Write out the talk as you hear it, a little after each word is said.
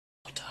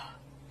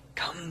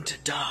Come to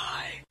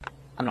die.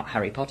 I'm not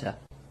Harry Potter.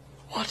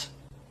 What?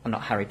 I'm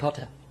not Harry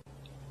Potter.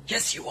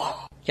 Yes, you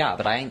are. Yeah,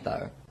 but I ain't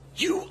though.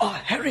 You are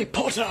Harry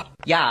Potter.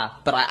 Yeah,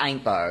 but I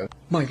ain't though.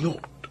 My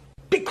lord.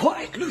 Be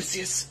quiet,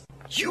 Lucius.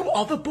 You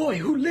are the boy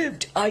who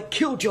lived. I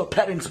killed your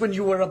parents when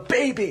you were a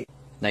baby.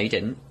 No, you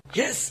didn't.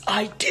 Yes,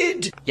 I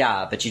did.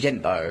 Yeah, but you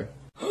didn't though.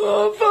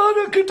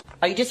 Father,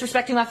 Are you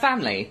disrespecting my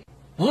family?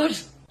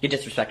 What? You're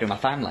disrespecting my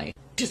family.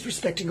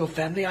 Disrespecting your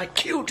family? I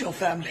killed your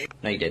family.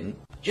 No, you didn't.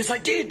 Yes, I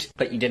did.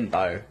 But you didn't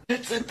though.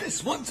 Let's end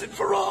this once and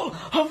for all.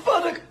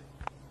 Father.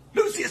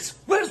 Lucius,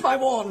 where's my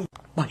wand?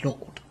 My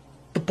lord,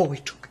 the boy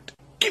took it.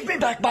 Give me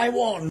back my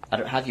wand. I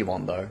don't have your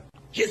wand though.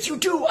 Yes, you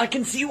do. I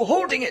can see you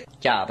holding it.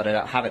 Yeah, but I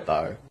don't have it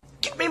though.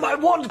 Give me my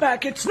wand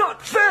back. It's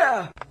not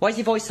fair. Why is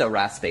your voice so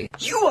raspy?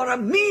 You are a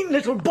mean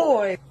little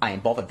boy. I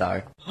ain't bothered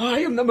though. I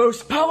am the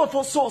most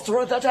powerful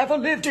sorcerer that ever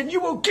lived, and you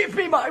will give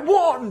me my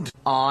wand.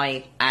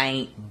 I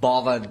ain't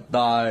bothered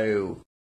though.